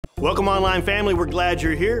Welcome, online family. We're glad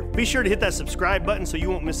you're here. Be sure to hit that subscribe button so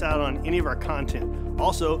you won't miss out on any of our content.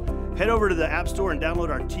 Also, head over to the App Store and download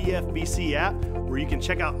our TFBC app where you can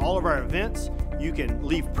check out all of our events. You can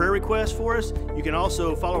leave prayer requests for us. You can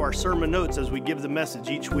also follow our sermon notes as we give the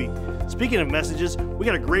message each week. Speaking of messages, we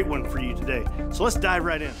got a great one for you today. So let's dive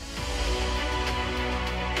right in.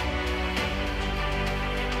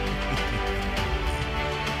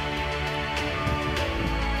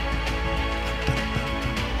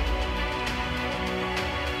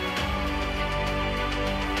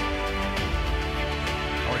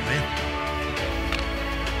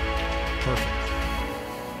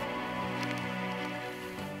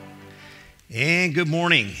 And good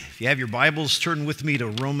morning. If you have your Bibles, turn with me to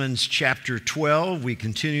Romans chapter 12. We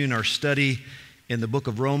continue in our study in the book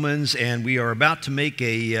of Romans, and we are about to make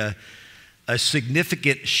a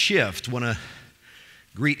significant shift. I want to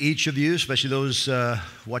greet each of you, especially those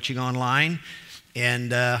watching online.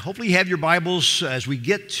 And hopefully you have your Bibles. As we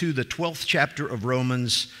get to the 12th chapter of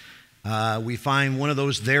Romans, we find one of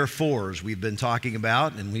those therefores we've been talking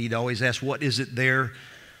about, and we need to always ask, what is it there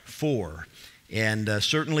for? And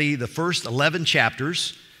certainly the first 11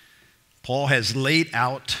 chapters, Paul has laid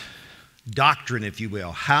out doctrine, if you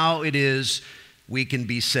will, how it is we can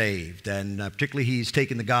be saved. And particularly he's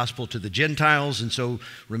taken the gospel to the Gentiles. And so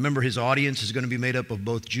remember, his audience is going to be made up of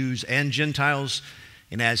both Jews and Gentiles.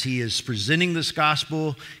 And as he is presenting this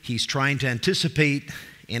gospel, he's trying to anticipate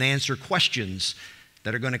and answer questions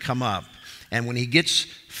that are going to come up. And when he gets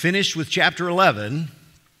finished with chapter 11,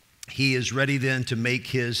 he is ready then to make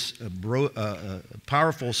his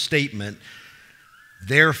powerful statement,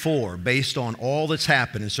 therefore, based on all that's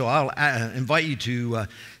happened. And so I'll invite you to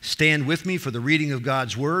stand with me for the reading of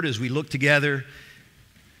God's Word as we look together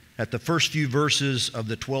at the first few verses of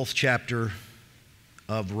the 12th chapter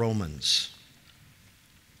of Romans.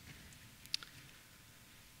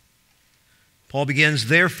 Paul begins,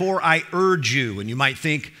 therefore I urge you, and you might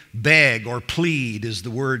think beg or plead is the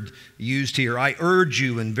word used here. I urge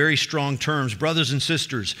you in very strong terms, brothers and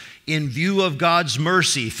sisters, in view of God's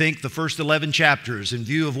mercy, think the first 11 chapters, in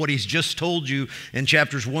view of what he's just told you in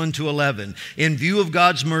chapters 1 to 11, in view of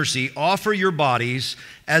God's mercy, offer your bodies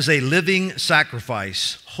as a living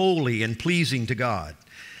sacrifice, holy and pleasing to God.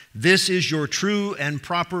 This is your true and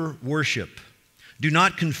proper worship. Do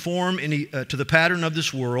not conform to the pattern of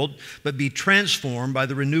this world, but be transformed by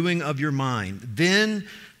the renewing of your mind. Then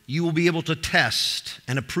you will be able to test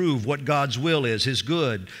and approve what God's will is, his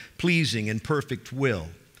good, pleasing, and perfect will.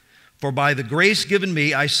 For by the grace given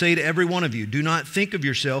me, I say to every one of you, do not think of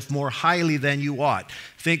yourself more highly than you ought.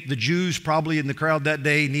 I think the Jews probably in the crowd that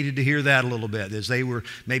day needed to hear that a little bit as they were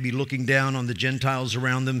maybe looking down on the Gentiles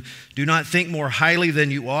around them. Do not think more highly than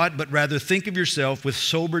you ought, but rather think of yourself with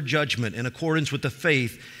sober judgment in accordance with the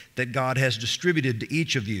faith that God has distributed to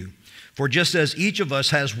each of you. For just as each of us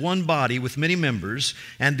has one body with many members,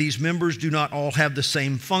 and these members do not all have the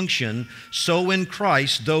same function, so in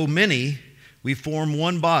Christ, though many, we form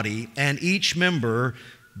one body, and each member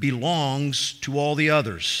belongs to all the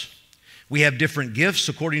others. We have different gifts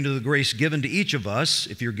according to the grace given to each of us.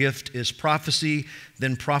 If your gift is prophecy,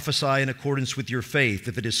 then prophesy in accordance with your faith.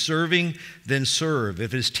 If it is serving, then serve.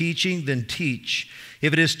 If it is teaching, then teach.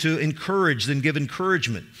 If it is to encourage, then give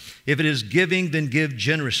encouragement. If it is giving, then give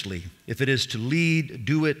generously. If it is to lead,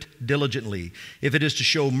 do it diligently. If it is to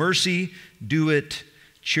show mercy, do it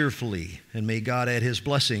cheerfully. And may God add his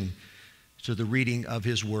blessing to the reading of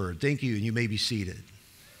his word. Thank you, and you may be seated.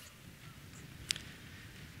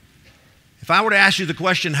 If I were to ask you the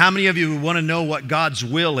question, how many of you want to know what God's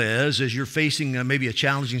will is as you're facing maybe a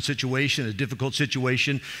challenging situation, a difficult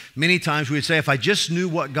situation? Many times we would say, if I just knew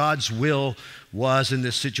what God's will was in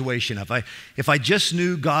this situation, if I just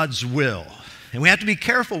knew God's will. And we have to be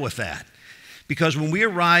careful with that, because when we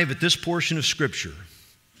arrive at this portion of Scripture,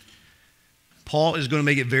 Paul is going to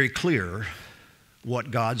make it very clear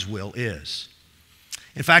what God's will is.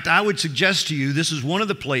 In fact, I would suggest to you this is one of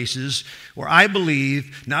the places where I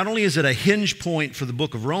believe not only is it a hinge point for the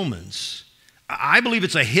book of Romans, I believe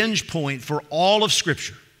it's a hinge point for all of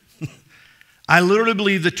Scripture. I literally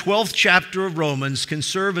believe the 12th chapter of Romans can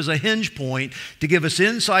serve as a hinge point to give us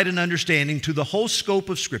insight and understanding to the whole scope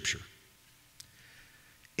of Scripture.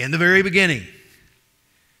 In the very beginning,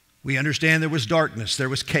 we understand there was darkness, there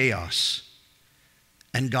was chaos,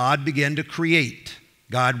 and God began to create.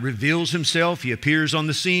 God reveals himself. He appears on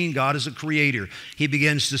the scene. God is a creator. He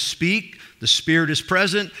begins to speak. The Spirit is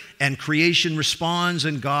present, and creation responds,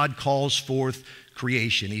 and God calls forth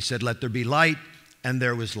creation. He said, let there be light, and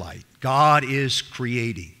there was light. God is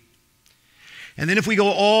creating. And then if we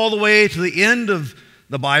go all the way to the end of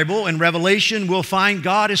the Bible, in Revelation, we'll find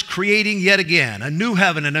God is creating yet again a new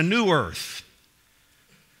heaven and a new earth.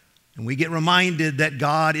 And we get reminded that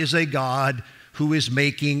God is a God who is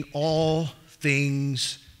making all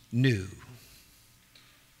things new.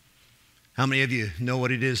 How many of you know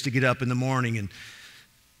what it is to get up in the morning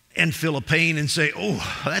and feel a pain and say,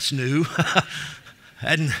 oh, that's new?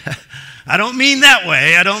 And I don't mean that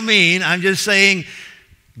way. I'm just saying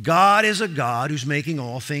God is a God who's making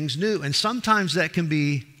all things new. And sometimes that can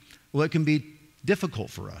be, well, it can be difficult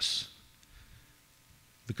for us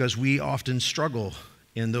because we often struggle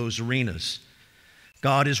in those arenas.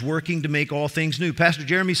 God is working to make all things new. Pastor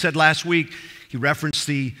Jeremy said last week, he referenced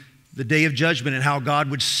the day of judgment and how God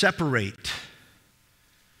would separate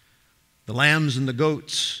the lambs and the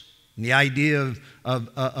goats and the idea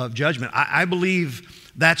of judgment. I believe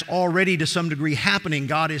that's already to some degree happening.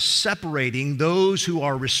 God is separating those who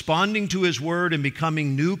are responding to His word and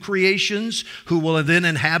becoming new creations who will then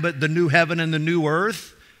inhabit the new heaven and the new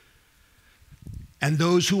earth, and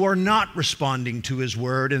those who are not responding to His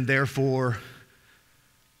word and therefore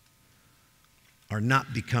are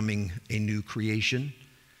not becoming a new creation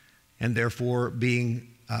and therefore being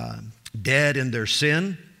dead in their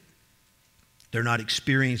sin. They're not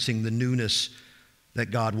experiencing the newness that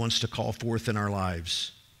God wants to call forth in our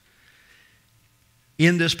lives.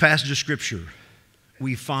 In this passage of Scripture,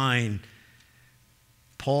 we find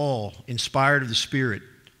Paul, inspired of the Spirit,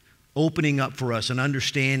 opening up for us an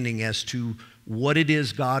understanding as to what it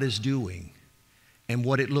is God is doing and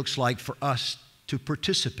what it looks like for us to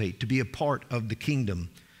participate, to be a part of the kingdom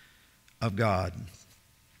of God.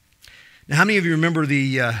 Now, how many of you remember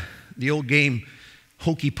the old game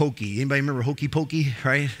Hokey Pokey? Anybody remember Hokey Pokey,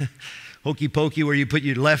 right? Hokey Pokey, where you put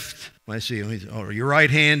your your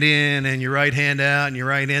right hand in and your right hand out and your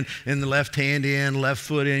right hand and the left hand in, left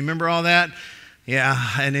foot in. Remember all that? Yeah,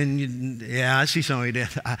 and then, I see some of you did.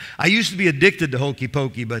 I used to be addicted to Hokey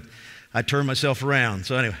Pokey, but I turned myself around.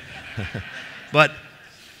 So anyway, but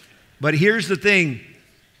here's the thing.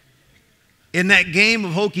 In that game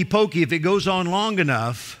of Hokey Pokey, if it goes on long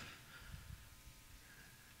enough,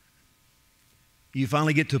 you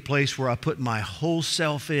finally get to a place where I put my whole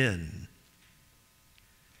self in.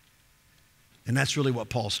 And that's really what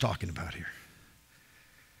Paul's talking about here.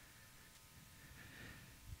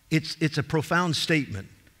 It's a profound statement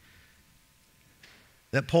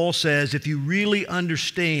that Paul says, if you really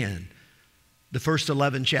understand the first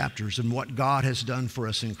 11 chapters and what God has done for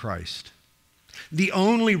us in Christ, the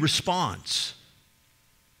only response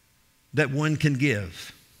that one can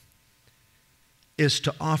give is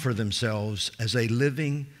to offer themselves as a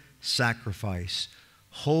living sacrifice,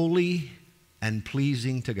 holy and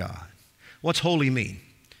pleasing to God. What's holy mean?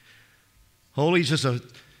 Holy is just a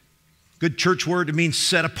good church word. It means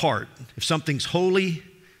set apart. If something's holy,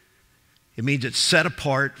 it means it's set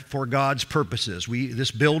apart for God's purposes. This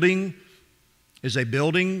building is a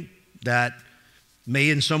building that may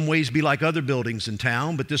in some ways be like other buildings in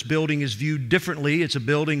town, but this building is viewed differently. It's a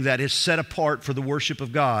building that is set apart for the worship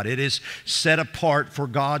of God. It is set apart for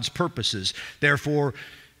God's purposes. Therefore,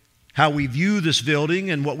 how we view this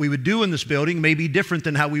building and what we would do in this building may be different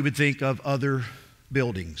than how we would think of other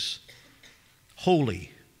buildings. Holy.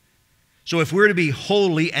 So if we're to be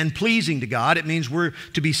holy and pleasing to God, it means we're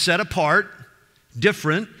to be set apart,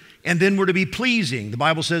 different, and then we're to be pleasing. The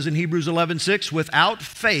Bible says in Hebrews 11:6, without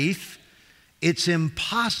faith, it's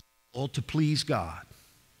impossible to please God.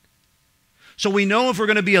 So we know if we're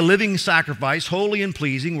going to be a living sacrifice, holy and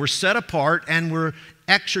pleasing, we're set apart and we're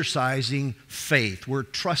exercising faith. We're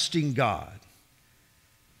trusting God.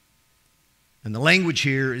 And the language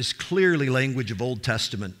here is clearly language of Old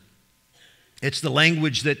Testament. It's the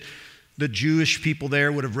language that the Jewish people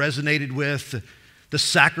there would have resonated with, the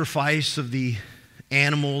sacrifice of the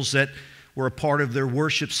animals that were a part of their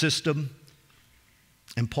worship system.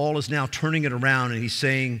 And Paul is now turning it around and he's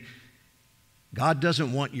saying, God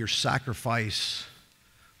doesn't want your sacrifice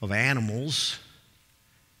of animals.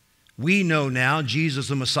 We know now Jesus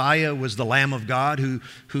the Messiah was the Lamb of God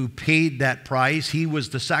who paid that price. He was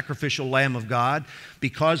the sacrificial Lamb of God.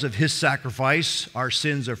 Because of His sacrifice, our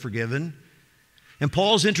sins are forgiven. And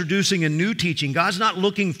Paul's introducing a new teaching. God's not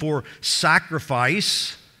looking for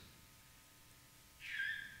sacrifice.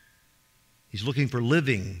 He's looking for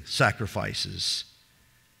living sacrifices.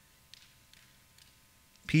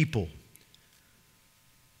 People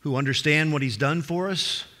who understand what He's done for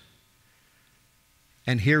us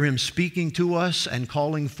and hear Him speaking to us and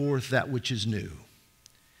calling forth that which is new.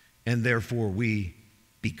 And therefore we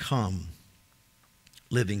become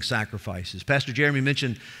living sacrifices. Pastor Jeremy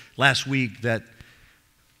mentioned last week that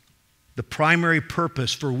the primary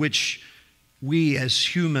purpose for which we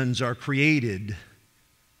as humans are created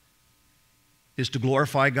is to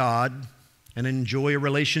glorify God and enjoy a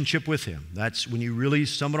relationship with Him. That's when you really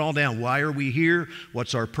sum it all down. Why are we here?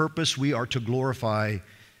 What's our purpose? We are to glorify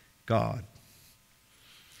God.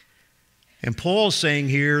 And Paul's saying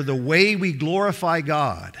here, the way we glorify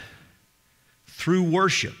God through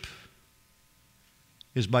worship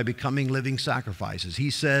is by becoming living sacrifices. He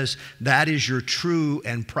says that is your true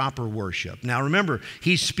and proper worship. Now remember,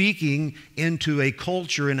 he's speaking into a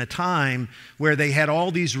culture in a time where they had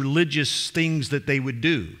all these religious things that they would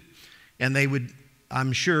do. And they would,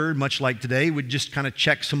 I'm sure, much like today, would just kind of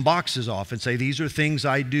check some boxes off and say, these are things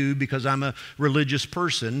I do because I'm a religious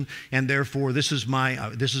person, and therefore this is my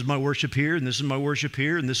worship here, and this is my worship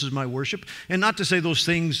here, and this is my worship. And not to say those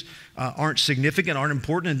things aren't significant, aren't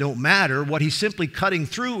important, and don't matter. What he's simply cutting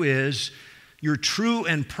through is your true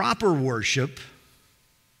and proper worship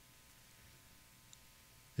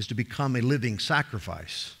is to become a living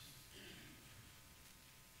sacrifice,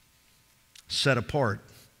 set apart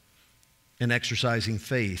and exercising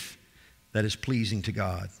faith that is pleasing to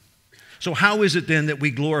God. So how is it then that we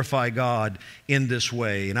glorify God in this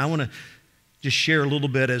way? And I want to just share a little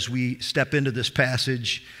bit as we step into this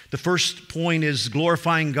passage. The first point is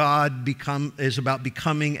glorifying God is about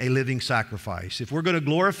becoming a living sacrifice. If we're going to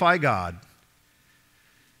glorify God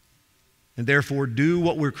and therefore do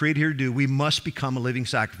what we're created here to do, we must become a living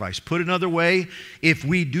sacrifice. Put another way, if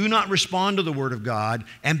we do not respond to the Word of God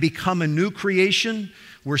and become a new creation,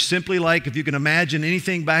 we're simply like, if you can imagine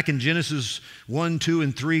anything back in Genesis 1, 2,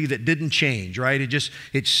 and 3 that didn't change, right?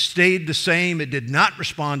 It stayed the same. It did not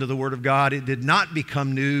respond to the Word of God. It did not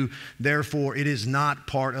become new. Therefore, it is not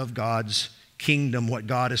part of God's kingdom, what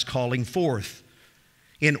God is calling forth.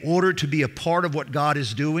 In order to be a part of what God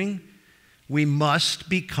is doing, we must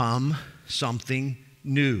become something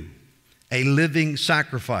new, a living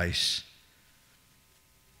sacrifice.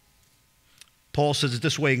 Paul says it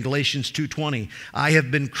this way in Galatians 2:20, I have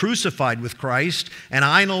been crucified with Christ, and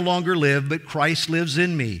I no longer live, but Christ lives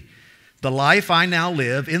in me. The life I now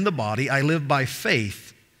live in the body, I live by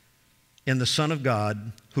faith in the Son of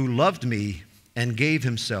God who loved me and gave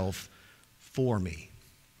himself for me.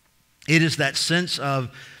 It is that sense of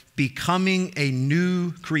becoming a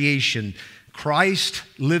new creation, Christ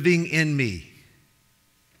living in me.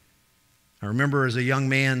 I remember as a young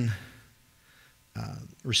man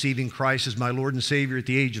receiving Christ as my Lord and Savior at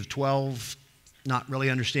the age of 12, not really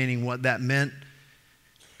understanding what that meant,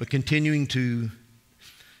 but continuing to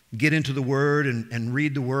get into the Word and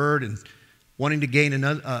read the Word and wanting to gain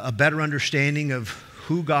a better understanding of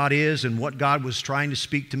who God is and what God was trying to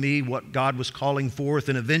speak to me, what God was calling forth,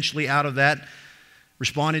 and eventually out of that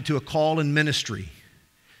responded to a call in ministry,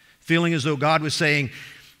 feeling as though God was saying,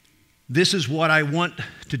 this is what I want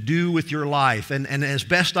to do with your life. And as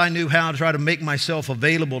best I knew how, to try to make myself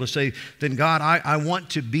available to say, then God, I want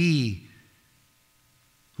to be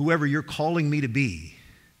whoever you're calling me to be,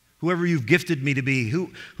 whoever you've gifted me to be,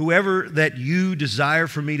 whoever that you desire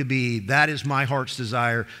for me to be. That is my heart's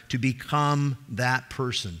desire, to become that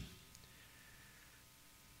person.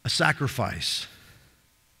 A sacrifice.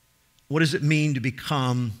 What does it mean to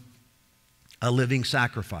become a living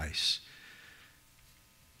sacrifice?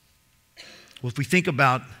 Well, if we think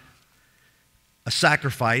about a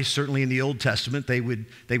sacrifice, certainly in the Old Testament, they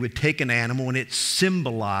would take an animal, and it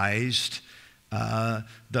symbolized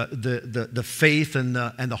the faith and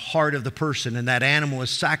the heart of the person, and that animal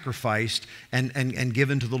was sacrificed and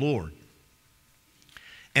given to the Lord.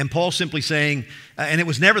 And Paul's simply saying, and it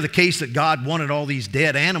was never the case that God wanted all these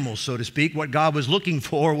dead animals, so to speak. What God was looking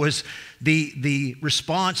for was the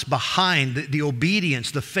response behind, the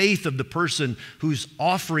obedience, the faith of the person who's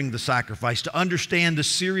offering the sacrifice, to understand the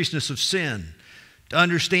seriousness of sin, to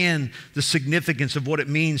understand the significance of what it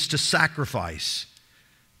means to sacrifice.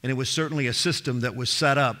 And it was certainly a system that was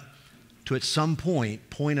set up to at some point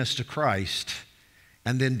point us to Christ,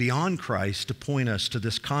 and then beyond Christ to point us to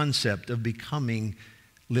this concept of becoming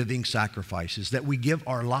living sacrifices, that we give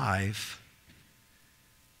our life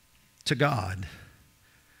to God.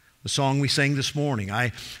 The song we sang this morning,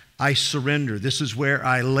 I surrender. This is where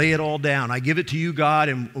I lay it all down. I give it to you, God,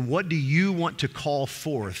 and what do you want to call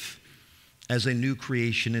forth as a new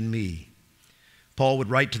creation in me? Paul would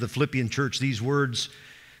write to the Philippian church these words,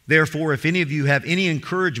 therefore, if any of you have any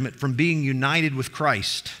encouragement from being united with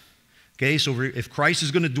Christ, okay, so if Christ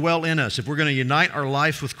is going to dwell in us, if we're going to unite our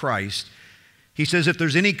life with Christ, he says, if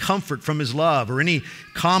there's any comfort from his love or any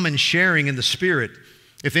common sharing in the Spirit,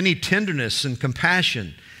 if any tenderness and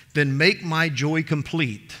compassion, then make my joy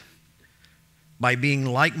complete by being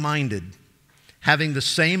like-minded, having the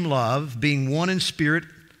same love, being one in spirit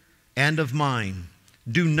and of mind.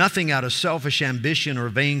 Do nothing out of selfish ambition or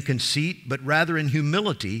vain conceit, but rather in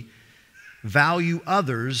humility value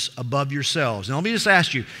others above yourselves. Now, let me just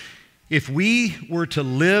ask you, if we were to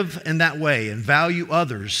live in that way and value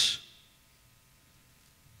others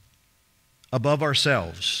above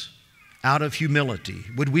ourselves out of humility,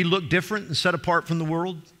 would we look different and set apart from the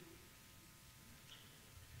world?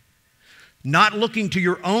 Not looking to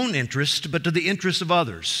your own interest, but to the interest of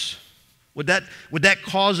others. Would that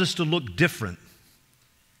cause us to look different?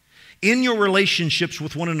 In your relationships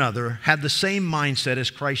with one another, have the same mindset as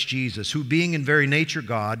Christ Jesus, who being in very nature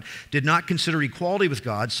God, did not consider equality with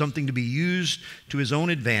God something to be used to his own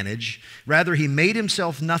advantage. Rather, he made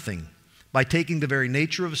himself nothing by taking the very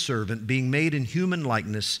nature of a servant, being made in human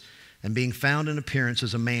likeness, and being found in appearance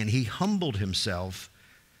as a man. He humbled himself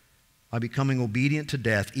by becoming obedient to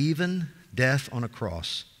death, even death on a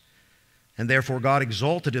cross. And therefore God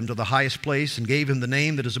exalted him to the highest place and gave him the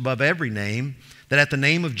name that is above every name, that at the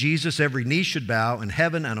name of Jesus every knee should bow in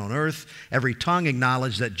heaven and on earth, every tongue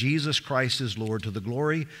acknowledge that Jesus Christ is Lord, to the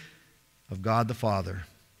glory of God the Father.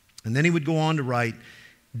 And then he would go on to write,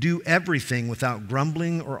 do everything without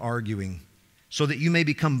grumbling or arguing, so that you may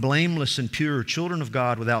become blameless and pure, children of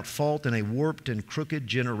God without fault in a warped and crooked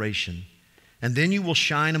generation. And then you will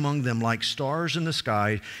shine among them like stars in the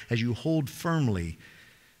sky as you hold firmly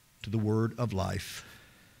to the word of life.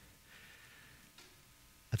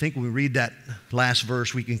 I think when we read that last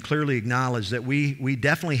verse, we can clearly acknowledge that we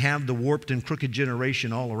definitely have the warped and crooked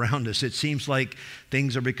generation all around us. It seems like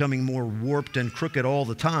things are becoming more warped and crooked all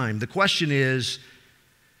the time. The question is,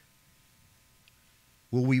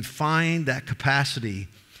 will we find that capacity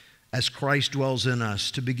as Christ dwells in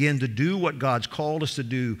us to begin to do what God's called us to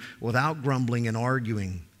do without grumbling and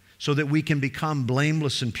arguing, so that we can become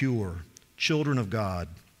blameless and pure, children of God,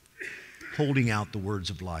 holding out the words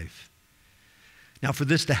of life? Now, for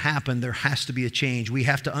this to happen, there has to be a change. We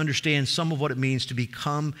have to understand some of what it means to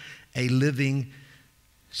become a living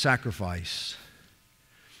sacrifice.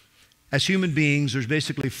 As human beings, there's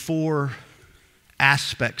basically four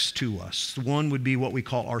aspects to us. One would be what we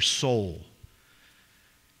call our soul.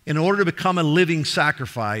 In order to become a living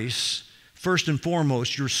sacrifice, first and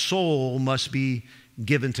foremost, your soul must be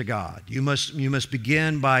given to God. You must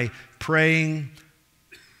begin by praying,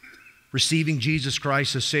 receiving Jesus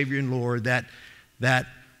Christ as Savior and Lord, that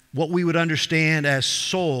what we would understand as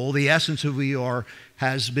soul, the essence of who we are,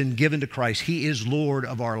 has been given to Christ. He is Lord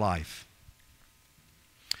of our life.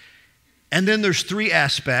 And then there's three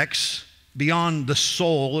aspects beyond the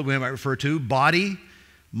soul that we might refer to: body,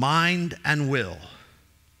 mind, and will.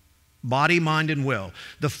 Body, mind, and will.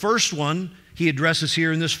 The first one he addresses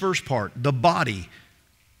here in this first part, the body.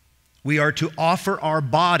 We are to offer our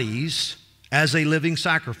bodies as a living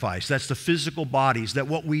sacrifice. That's the physical bodies, that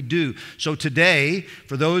what we do. So today,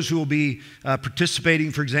 for those who will be participating,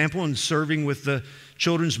 for example, in serving with the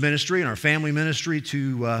children's ministry and our family ministry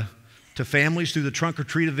to families through the Trunk or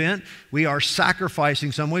Treat event, we are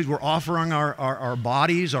sacrificing some ways. We're offering our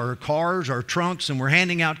bodies, our cars, our trunks, and we're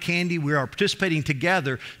handing out candy. We are participating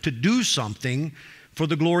together to do something for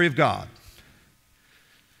the glory of God,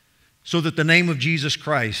 so that the name of Jesus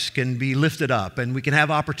Christ can be lifted up and we can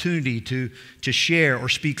have opportunity to share or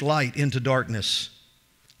speak light into darkness,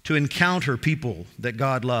 to encounter people that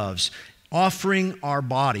God loves. Offering our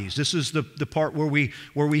bodies. This is the part where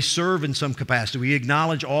we serve in some capacity. We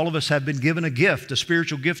acknowledge all of us have been given a gift, a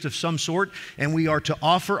spiritual gift of some sort, and we are to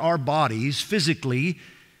offer our bodies physically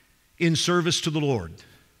in service to the Lord.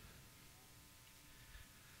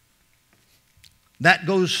 That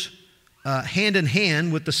goes hand in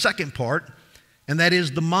hand with the second part, and that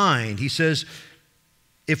is the mind. He says,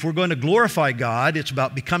 if we're going to glorify God, it's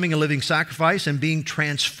about becoming a living sacrifice and being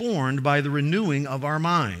transformed by the renewing of our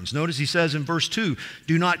minds. Notice he says in verse 2,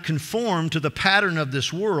 do not conform to the pattern of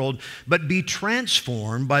this world, but be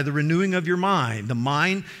transformed by the renewing of your mind. The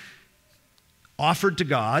mind offered to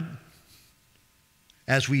God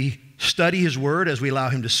as we study his word, as we allow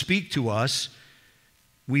him to speak to us,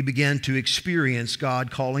 we begin to experience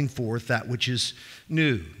God calling forth that which is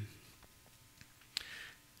new.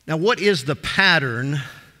 Now, what is the pattern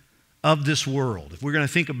of this world? If we're going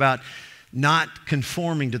to think about not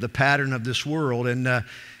conforming to the pattern of this world, and I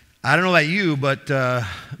don't know about you, but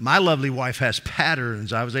my lovely wife has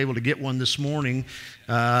patterns. I was able to get one this morning.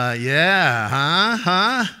 Some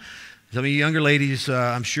of you younger ladies,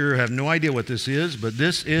 I'm sure, have no idea what this is, but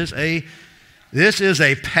this is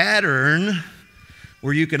a pattern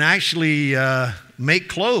where you can actually make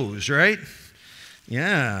clothes, right?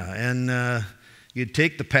 Yeah, and you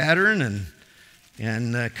take the pattern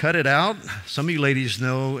and cut it out. Some of you ladies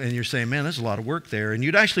know, and you're saying, man, there's a lot of work there. And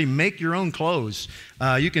you'd actually make your own clothes.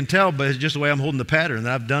 You can tell, but it's just the way I'm holding the pattern,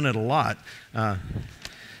 that I've done it a lot.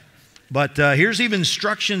 But here's even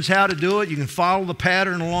instructions how to do it. You can follow the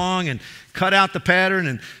pattern along and cut out the pattern.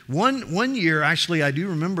 And one year, actually, I do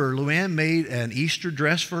remember Luann made an Easter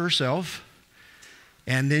dress for herself.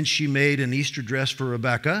 And then she made an Easter dress for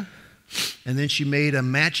Rebecca. And then she made a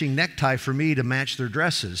matching necktie for me to match their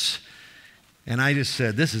dresses. And I just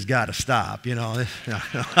said, this has got to stop, you know.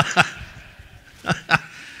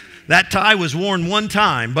 That tie was worn one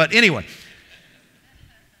time. But anyway,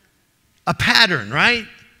 a pattern, right?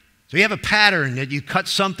 So you have a pattern that you cut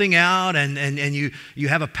something out and you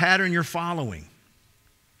have a pattern you're following.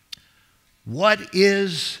 What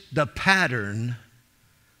is the pattern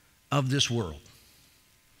of this world?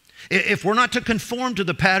 If we're not to conform to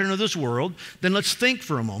the pattern of this world, then let's think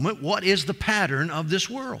for a moment, what is the pattern of this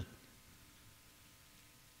world?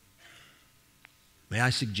 May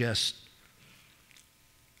I suggest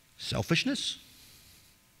selfishness?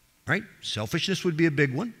 Right? Selfishness would be a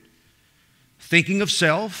big one. Thinking of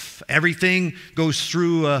self, everything goes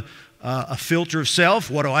through a filter of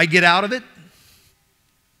self. What do I get out of it?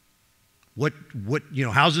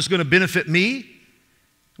 How's this going to benefit me?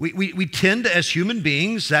 We tend to, as human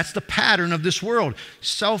beings, that's the pattern of this world.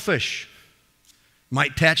 Selfish.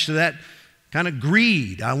 Might attach to that kind of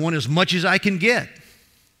greed. I want as much as I can get.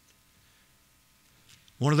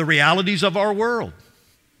 One of the realities of our world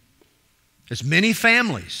is many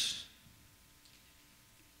families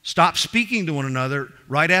stop speaking to one another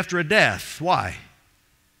right after a death. Why?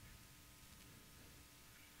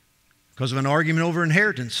 Because of an argument over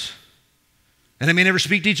inheritance. And they may never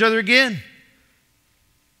speak to each other again.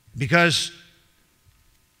 Because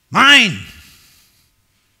mine.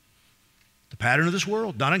 The pattern of this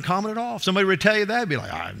world, not uncommon at all. If somebody were to tell you that, you'd be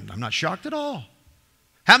like, I'm not shocked at all.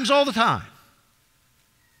 Happens all the time.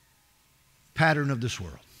 Pattern of this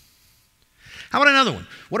world. How about another one?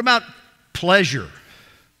 What about pleasure?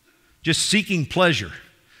 Just seeking pleasure.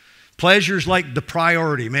 Pleasure is like the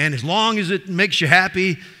priority, man. As long as it makes you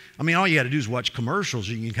happy, I mean, all you got to do is watch commercials.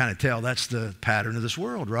 You can kind of tell that's the pattern of this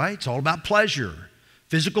world, right? It's all about pleasure,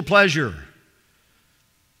 physical pleasure.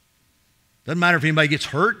 Doesn't matter if anybody gets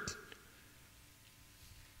hurt.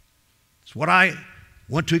 It's what I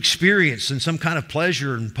want to experience in some kind of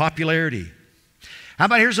pleasure and popularity. How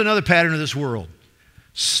about here's another pattern of this world.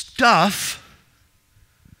 Stuff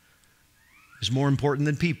is more important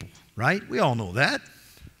than people, right? We all know that.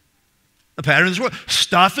 The pattern of this world.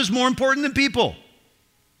 Stuff is more important than people.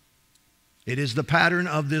 It is the pattern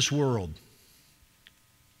of this world.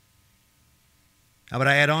 How about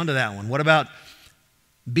I add on to that one? What about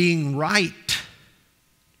being right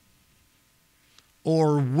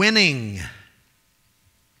or winning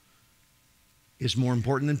is more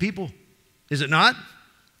important than people? Is it not?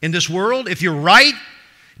 In this world, if you're right,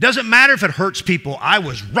 it doesn't matter if it hurts people. I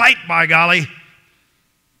was right, by golly. It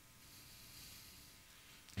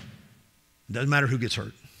doesn't matter who gets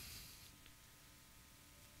hurt.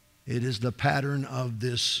 It is the pattern of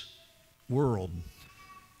this world.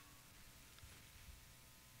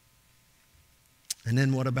 And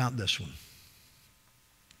then what about this one?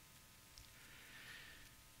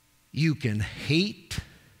 You can hate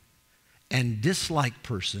and dislike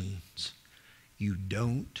persons you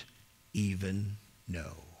don't even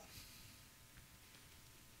know.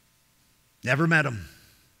 Never met them.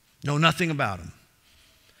 Know nothing about them.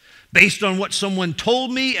 Based on what someone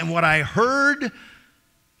told me and what I heard,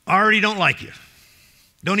 I already don't like you.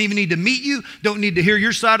 Don't even need to meet you. Don't need to hear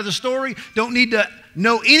your side of the story. Don't need to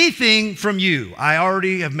know anything from you. I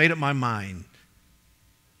already have made up my mind.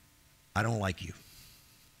 I don't like you.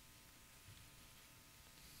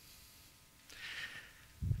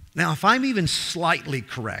 Now, if I'm even slightly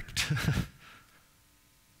correct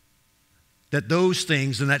that those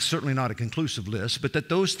things, and that's certainly not a conclusive list, but that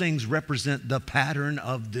those things represent the pattern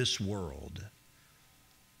of this world,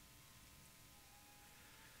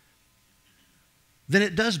 then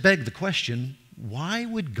it does beg the question, why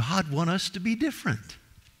would God want us to be different?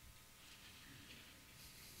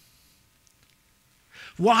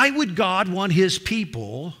 Why would God want His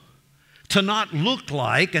people to not look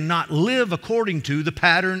like and not live according to the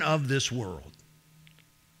pattern of this world?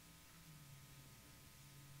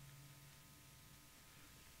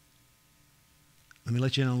 Let me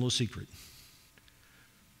let you in on a little secret.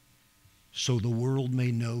 So the world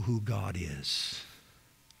may know who God is.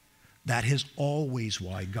 That is always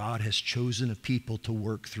why God has chosen a people to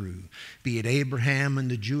work through. Be it Abraham and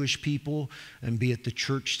the Jewish people, and be it the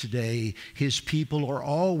church today, His people are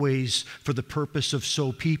always for the purpose of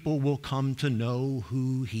so people will come to know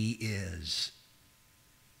who He is.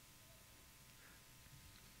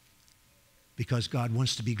 Because God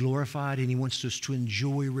wants to be glorified and He wants us to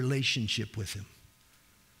enjoy relationship with Him.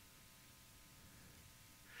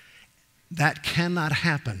 That cannot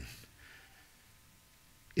happen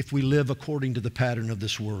if we live according to the pattern of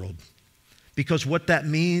this world. Because what that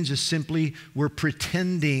means is simply we're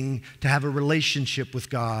pretending to have a relationship with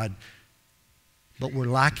God, but we're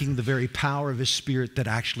lacking the very power of His Spirit that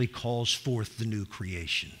actually calls forth the new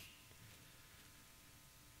creation.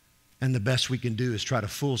 And the best we can do is try to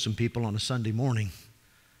fool some people on a Sunday morning.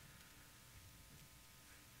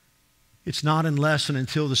 It's not unless and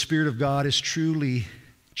until the Spirit of God is truly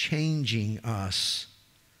changing us.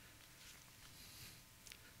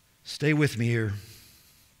 Stay with me here.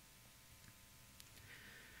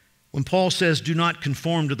 When Paul says, do not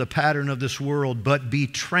conform to the pattern of this world, but be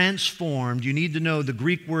transformed, you need to know the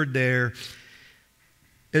Greek word there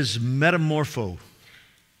is metamorpho.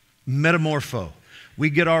 Metamorpho. We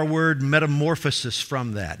get our word metamorphosis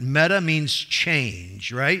from that. Meta means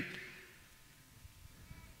change, right?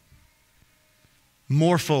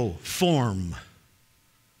 Morpho, form.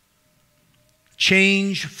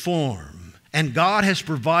 Change form. And God has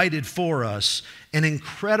provided for us an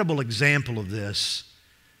incredible example of this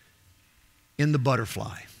in the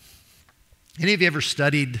butterfly. Any of you ever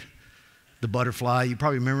studied the butterfly? You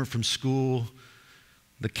probably remember from school,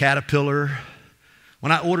 the caterpillar.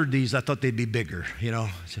 When I ordered these, I thought they'd be bigger, you know.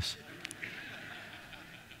 Just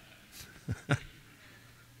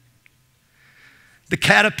the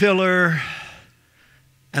caterpillar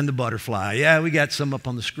and the butterfly. Yeah, we got some up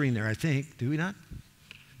on the screen there, I think. Do we not?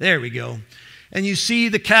 There we go. And you see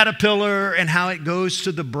the caterpillar and how it goes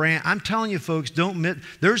to the branch. I'm telling you, folks, don't miss.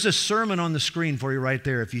 There's a sermon on the screen for you right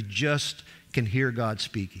there if you just can hear God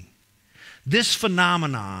speaking. This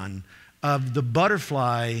phenomenon of the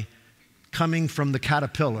butterfly coming from the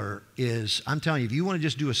caterpillar is, I'm telling you, if you want to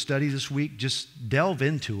just do a study this week, just delve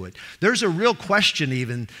into it. There's a real question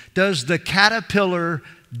even, does the caterpillar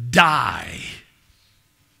die?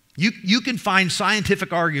 You can find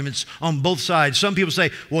scientific arguments on both sides. Some people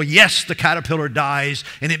say, well, yes, the caterpillar dies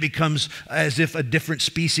and it becomes as if a different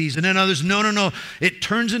species. And then others, no. It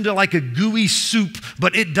turns into like a gooey soup,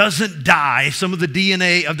 but it doesn't die. Some of the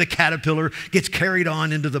DNA of the caterpillar gets carried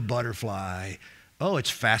on into the butterfly. Oh,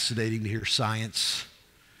 it's fascinating to hear science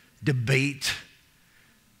debate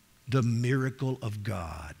the miracle of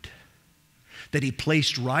God that He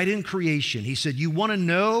placed right in creation. He said, you want to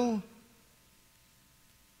know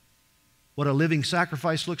what a living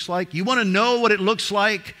sacrifice looks like? You want to know what it looks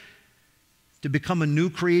like to become a new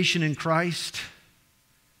creation in Christ?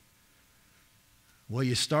 Well,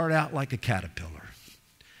 you start out like a caterpillar.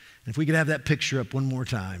 And if we could have that picture up one more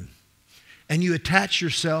time. And you attach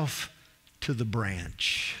yourself to the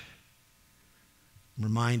branch. I'm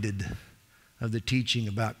reminded of the teaching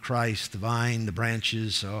about Christ, the vine, the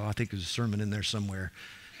branches. Oh, I think there's a sermon in there somewhere.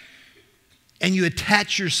 And you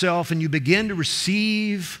attach yourself and you begin to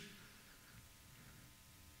receive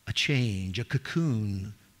a change, a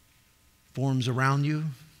cocoon forms around you.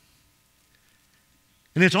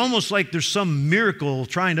 And it's almost like there's some miracle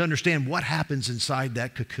trying to understand what happens inside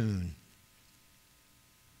that cocoon.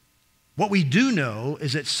 What we do know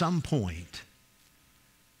is at some point,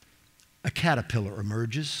 a caterpillar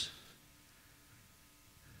emerges.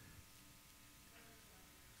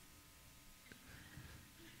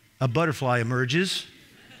 A butterfly emerges.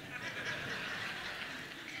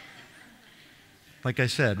 Like I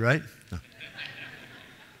said, right? No.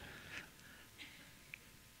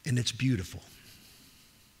 And it's beautiful.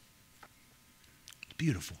 It's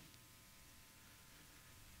beautiful.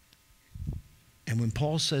 And when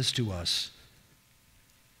Paul says to us,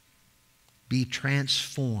 be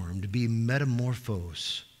transformed, be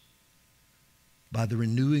metamorphosed by the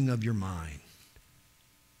renewing of your mind,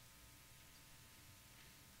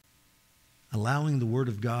 allowing the Word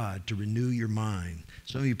of God to renew your mind.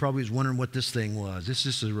 Some of you probably was wondering what this thing was. This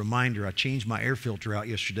is a reminder. I changed my air filter out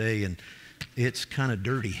yesterday, and it's kind of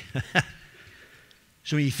dirty.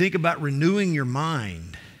 So when you think about renewing your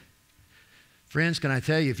mind, friends, can I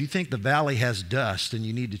tell you, if you think the valley has dust and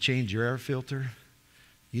you need to change your air filter,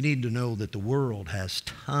 you need to know that the world has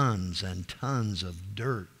tons and tons of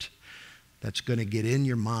dirt that's going to get in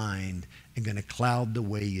your mind and going to cloud the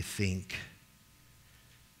way you think.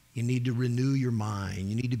 You need to renew your mind.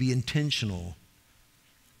 You need to be intentional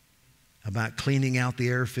about cleaning out the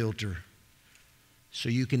air filter so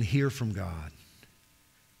you can hear from God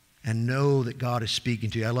and know that God is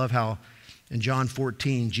speaking to you. I love how in John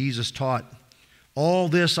 14, Jesus taught, all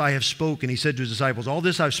this I have spoken, he said to his disciples, all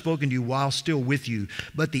this I've spoken to you while still with you.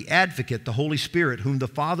 But the advocate, the Holy Spirit, whom the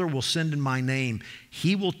Father will send in my name,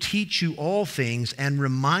 he will teach you all things and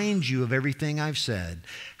remind you of everything I've said.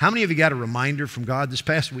 How many of you got a reminder from God this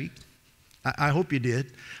past week? I hope you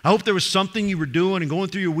did. I hope there was something you were doing and going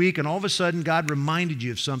through your week, and all of a sudden God reminded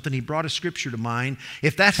you of something. He brought a scripture to mind.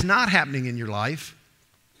 If that's not happening in your life,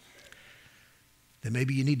 then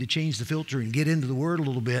maybe you need to change the filter and get into the Word a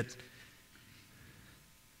little bit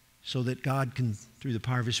so that God can, through the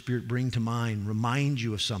power of His Spirit, bring to mind, remind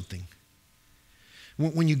you of something.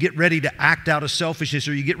 When you get ready to act out of selfishness,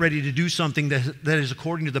 or you get ready to do something that is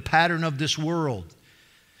according to the pattern of this world.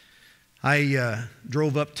 I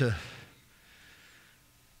drove up to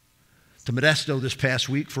Modesto this past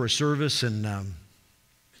week for a service, and was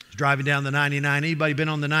driving down the 99. Anybody been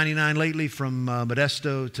on the 99 lately from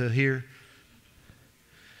Modesto to here?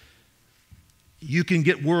 You can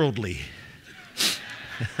get worldly.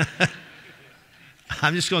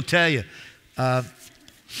 I'm just going to tell you.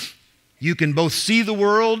 You can both see the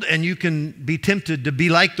world and you can be tempted to be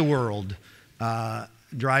like the world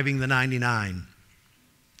driving the 99.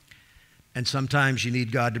 And sometimes you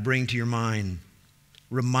need God to bring to your mind,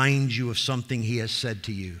 remind you of something He has said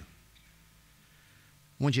to you.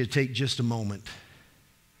 I want you to take just a moment.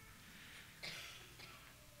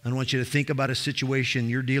 I want you to think about a situation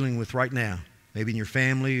you're dealing with right now, maybe in your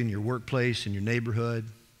family, in your workplace, in your neighborhood.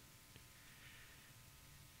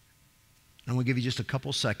 I'm going to give you just a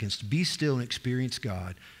couple seconds to be still and experience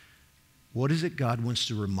God. What is it God wants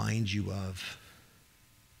to remind you of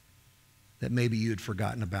that maybe you had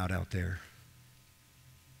forgotten about out there?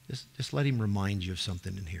 Just let Him remind you of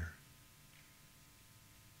something in here.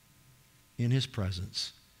 In His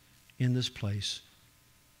presence, in this place.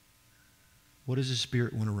 What does His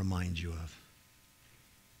Spirit want to remind you of?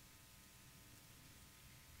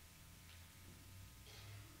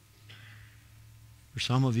 For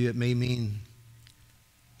some of you, it may mean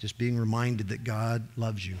just being reminded that God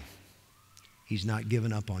loves you. He's not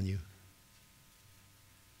given up on you.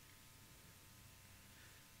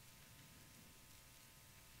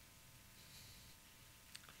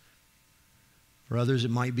 For others,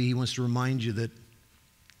 it might be He wants to remind you that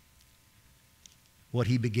what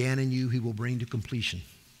He began in you, He will bring to completion.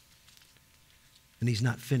 And He's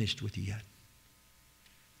not finished with you yet.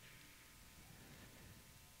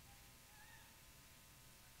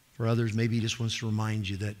 For others, maybe He just wants to remind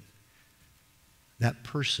you that that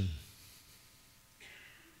person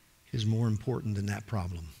is more important than that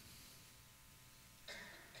problem.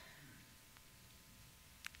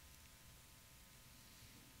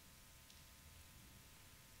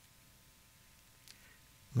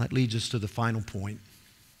 And that leads us to the final point.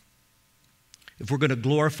 If we're going to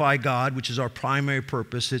glorify God, which is our primary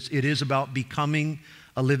purpose, it is about becoming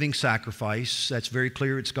a living sacrifice. That's very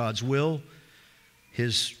clear. It's God's will.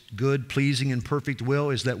 His good, pleasing, and perfect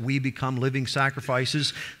will is that we become living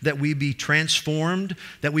sacrifices, that we be transformed,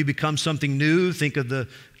 that we become something new. Think of the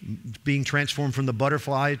being transformed from the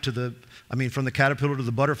butterfly from the caterpillar to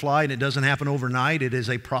the butterfly, and it doesn't happen overnight. It is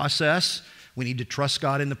a process. We need to trust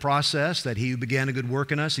God in the process, that He who began a good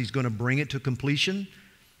work in us, He's going to bring it to completion.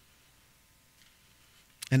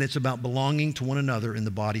 And it's about belonging to one another in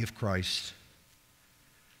the body of Christ.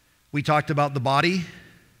 We talked about the body.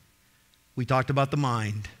 We talked about the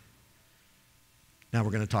mind. Now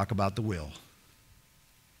we're going to talk about the will.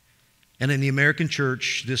 And in the American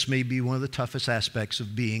church, this may be one of the toughest aspects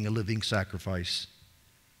of being a living sacrifice.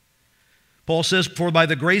 Paul says, "For by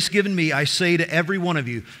the grace given me, I say to every one of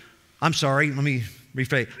you," I'm sorry, let me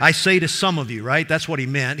rephrase. I say to some of you, right? That's what he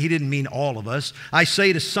meant. He didn't mean all of us. I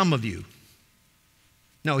say to some of you.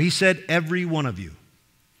 No, he said every one of you,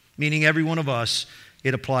 meaning every one of us.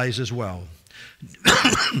 It applies as well.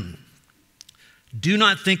 Do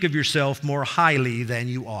not think of yourself more highly than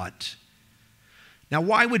you ought. Now,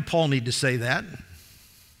 why would Paul need to say that?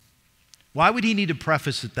 Why would he need to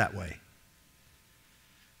preface it that way?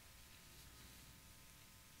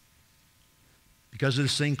 Because of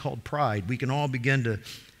this thing called pride. We can all begin to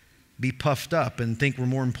be puffed up and think we're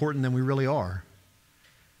more important than we really are.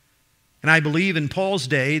 And I believe in Paul's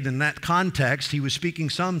day, in that context, he was speaking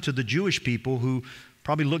some to the Jewish people who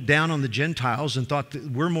probably looked down on the Gentiles and thought that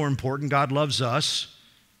we're more important, God loves us,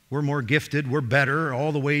 we're more gifted, we're better,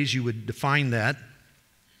 all the ways you would define that.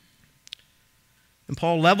 And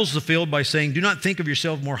Paul levels the field by saying, do not think of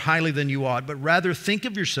yourself more highly than you ought, but rather think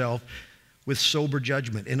of yourself with sober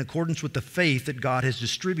judgment, in accordance with the faith that God has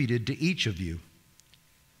distributed to each of you.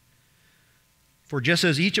 For just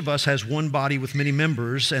as each of us has one body with many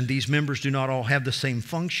members, and these members do not all have the same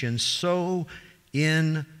function, so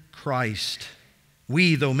in Christ,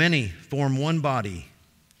 we, though many, form one body.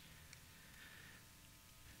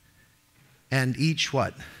 And each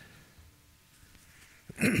what?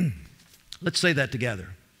 Let's say that together.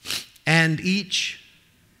 And each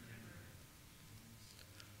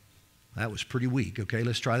That was pretty weak. Okay,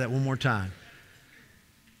 let's try that one more time.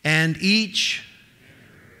 And each.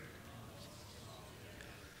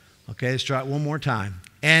 Okay, let's try it one more time.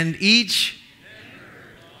 And each.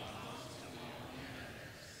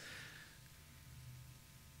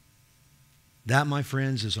 That, my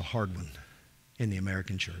friends, is a hard one in the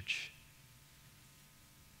American church.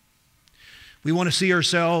 We want to see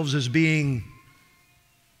ourselves as being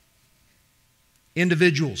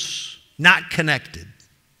individuals, not connected.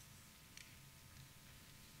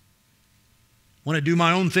 Want to do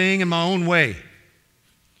my own thing in my own way.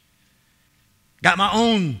 Got my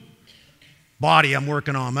own body I'm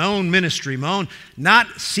working on, my own ministry, my own, not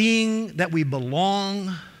seeing that we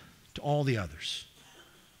belong to all the others.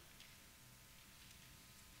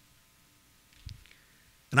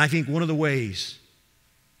 And I think one of the ways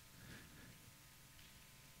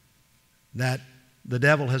that the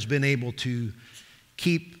devil has been able to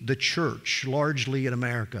keep the church, largely in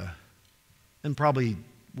America, and probably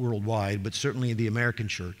worldwide, but certainly the American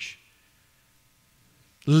church,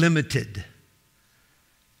 limited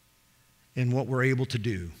in what we're able to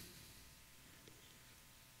do,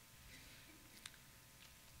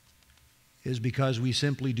 is because we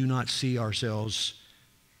simply do not see ourselves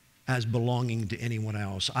as belonging to anyone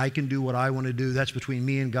else. I can do what I want to do. That's between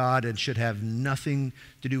me and God and should have nothing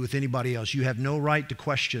to do with anybody else. You have no right to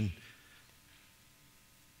question.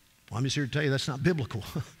 Well, I'm just here to tell you that's not biblical.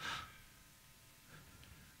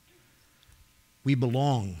 We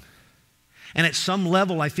belong. And at some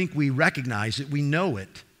level, I think we recognize it. We know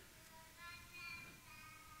it.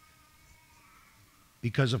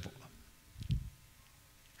 Because of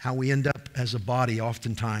how we end up as a body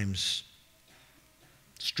oftentimes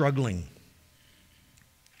struggling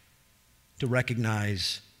to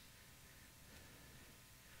recognize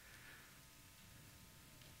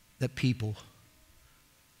that people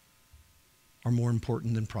are more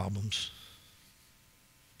important than problems,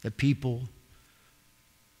 that people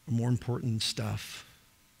are more important than stuff.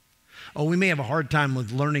 Oh, we may have a hard time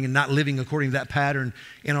with learning and not living according to that pattern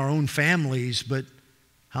in our own families, but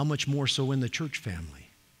how much more so in the church family?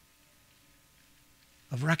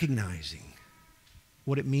 Of recognizing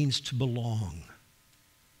what it means to belong.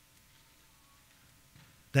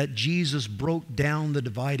 That Jesus broke down the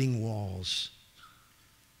dividing walls.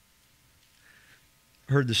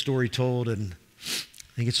 I heard the story told, and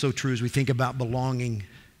I think it's so true as we think about belonging.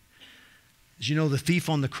 As you know, the thief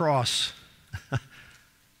on the cross, if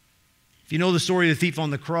you know the story of the thief on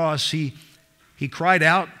the cross, he cried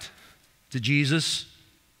out to Jesus,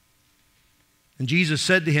 and Jesus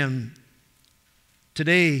said to him,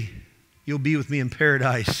 "Today you'll be with me in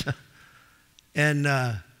paradise." And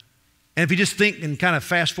if you just think and kind of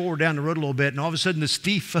fast forward down the road a little bit, and all of a sudden this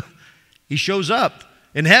thief, he shows up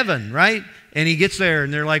in heaven, right? And he gets there,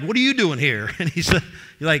 and they're like, "What are you doing here?" And he's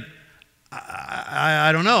like,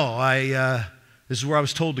 I don't know. This is where I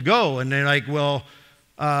was told to go. And they're like, "Well,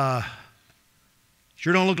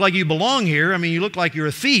 sure don't look like you belong here. I mean, you look like you're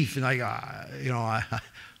a thief." And I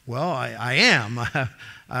am.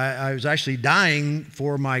 I was actually dying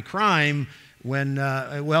for my crime when,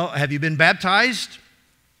 have you been baptized?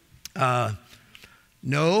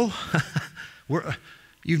 No.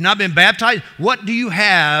 You've not been baptized? What do you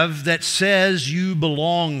have that says you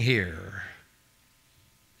belong here?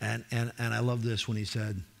 And I love this when he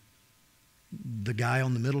said, the guy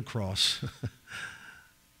on the middle cross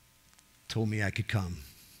told me I could come.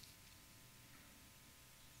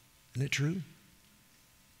 Isn't it true?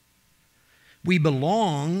 We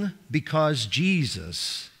belong because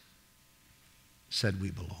Jesus said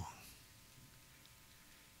we belong.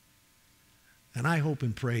 And I hope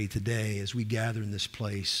and pray today as we gather in this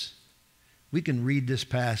place, we can read this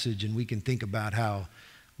passage and we can think about how,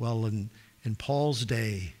 well, in Paul's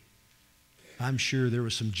day, I'm sure there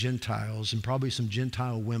were some Gentiles and probably some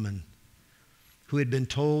Gentile women who had been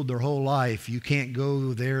told their whole life, you can't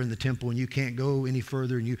go there in the temple and you can't go any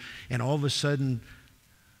further. And all of a sudden,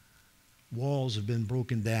 walls have been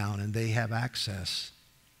broken down and they have access.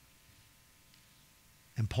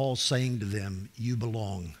 And Paul's saying to them, you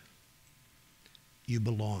belong. You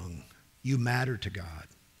belong. You matter to God.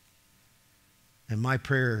 And my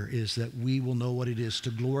prayer is that we will know what it is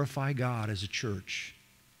to glorify God as a church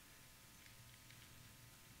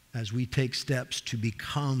as we take steps to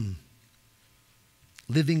become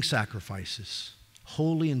living sacrifices,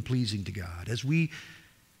 holy and pleasing to God. As we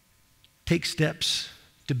take steps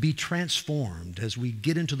to be transformed, as we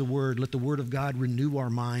get into the Word, let the Word of God renew our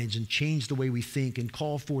minds and change the way we think and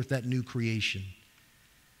call forth that new creation.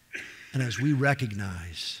 And as we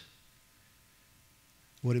recognize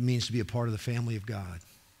what it means to be a part of the family of God,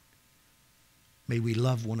 may we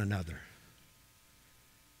love one another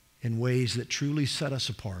in ways that truly set us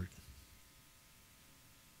apart,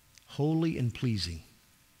 holy and pleasing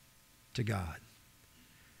to God.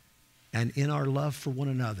 And in our love for one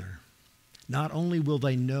another, not only will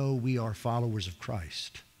they know we are followers of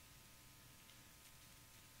Christ,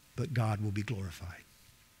 but God will be glorified.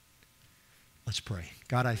 Let's pray.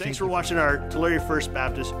 God, I Thanks for watching our Tulare First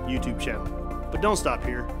Baptist YouTube channel. But don't stop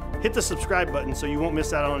here. Hit the subscribe button so you won't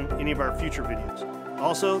miss out on any of our future videos.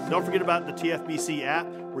 Also, don't forget about the TFBC app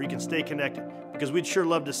where you can stay connected, because we'd sure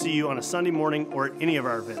love to see you on a Sunday morning or at any of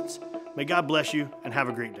our events. May God bless you and have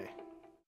a great day.